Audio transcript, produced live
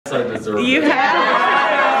I deserve You have.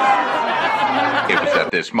 It was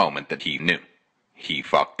at this moment that he knew. He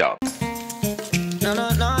fucked up. No, no,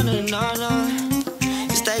 no, no, no, no.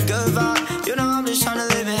 It's that good vibe. You know I'm just trying to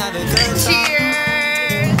live and have a good time.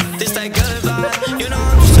 Cheers. It's that good vibe. You know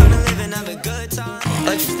I'm just trying to live and have a good time.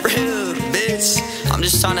 Like for real, bitch. I'm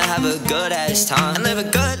just trying to have a good ass time and live a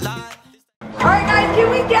good life. Alright guys, can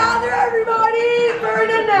we gather everybody for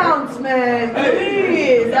an announcement?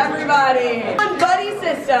 Please, everybody. Buddy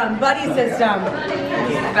system, buddy system.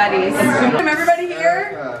 Buddies. Everybody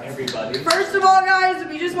here? Everybody. First of all guys,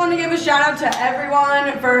 we just want to give a shout out to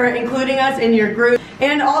everyone for including us in your group.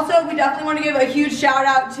 And also, we definitely want to give a huge shout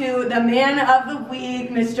out to the man of the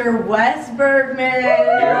week, Mr. Weston Bergmann.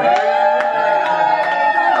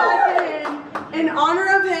 In honor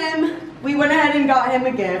of him, we went ahead and got him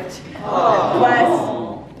a gift. Wes,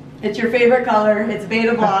 it's your favorite color. It's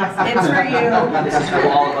Beta Blox. It's for you. This is for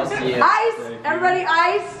all of us here. Ice! Everybody,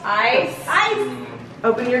 ice! Ice. Ice!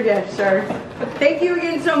 Open your gift, sir. Thank you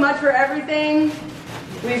again so much for everything.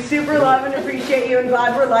 We super love and appreciate you and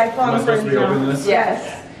glad we're lifelong friends now. Open this?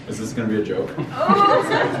 Yes. Is this going to be a joke? Oh.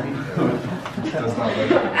 That's not like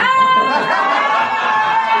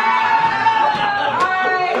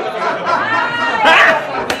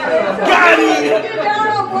Get down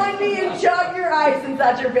on one knee and chug your ice since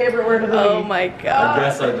that's your favorite word of the week. Oh my god. I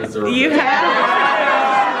guess I deserve it. You have.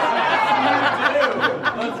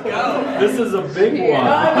 Let's go. This is a big one.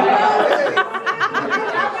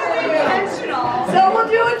 So we'll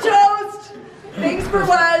do a toast. Thanks for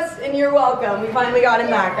Wes, and you're welcome. We finally got him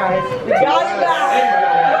back, guys. We got him back.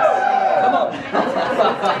 Come on.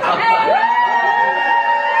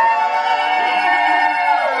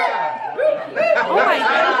 Oh my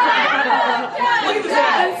god. Look at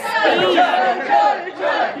that.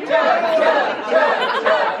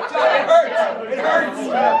 It hurts.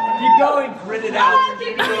 Keep going. Grit it out.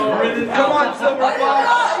 Grit it out. Come on, Silver Fox.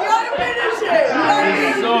 You gotta finish it.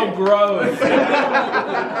 This is so gross.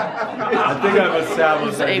 I think I've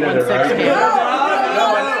established I did it, right? No,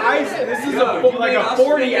 it's ice. This is like a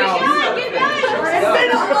 40 ounce. It's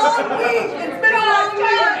been a long week. It's been a long week.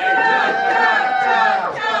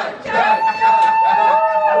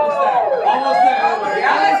 Almost there.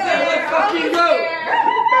 Almost there. Let's fucking go.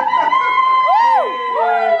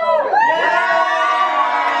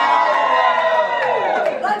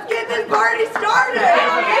 Let's get this party started.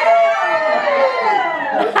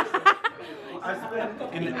 I spent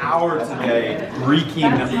an hour today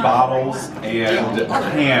greeking bottles and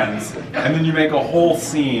cans, and then you make a whole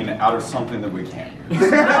scene out of something that we can't use.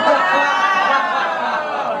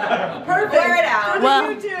 Perfect. Wear it out. For the Well,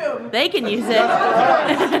 YouTube. they can use it.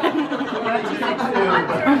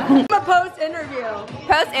 A post-interview.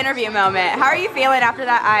 Post-interview moment. How are you feeling after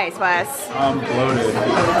that ice, Wes? I'm bloated.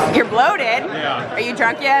 You're bloated? Yeah. Are you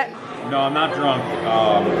drunk yet? No, I'm not drunk.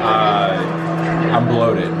 I'm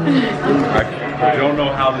bloated. I don't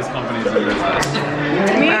know how this company's in business.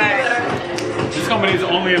 Me neither. This company's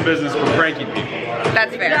only in business for pranking people.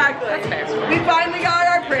 That's fair. Exactly. That's fair. We finally got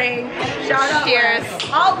our prank. Shout out. Cheers.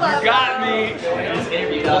 I'll love Got me.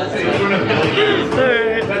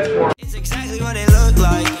 It's exactly what it looked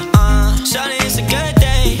like. Shawty, it's a good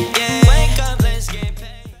day. Yeah. Wake up, let's get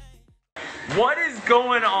paid. What is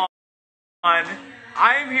going on? I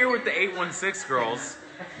am here with the 816 girls,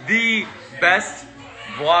 the best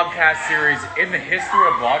vlogcast series in the history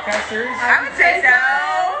of vlogcast series. I would say so.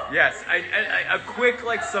 Yes, a quick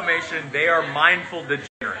summation. They are mindful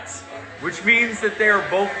degenerates, which means that they are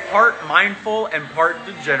both part mindful and part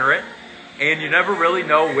degenerate, and you never really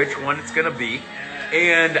know which one it's gonna be.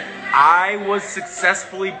 And I was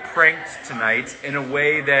successfully pranked tonight in a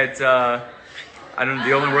way that I don't know.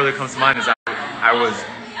 The only word that comes to mind is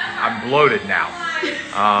I'm bloated now.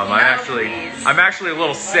 I'm actually a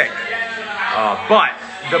little sick. But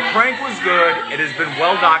the prank was good. It has been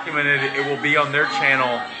well documented. It will be on their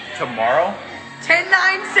channel tomorrow.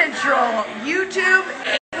 10/9 Central, YouTube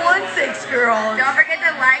 816 girls. Don't forget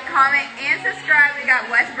to like, comment, and subscribe. We got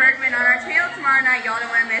Weston Bergmann on our channel tomorrow night. Y'all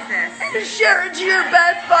don't want to miss this. And share it to your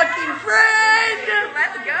best fucking friend.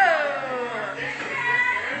 Let's go.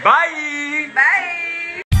 Bye.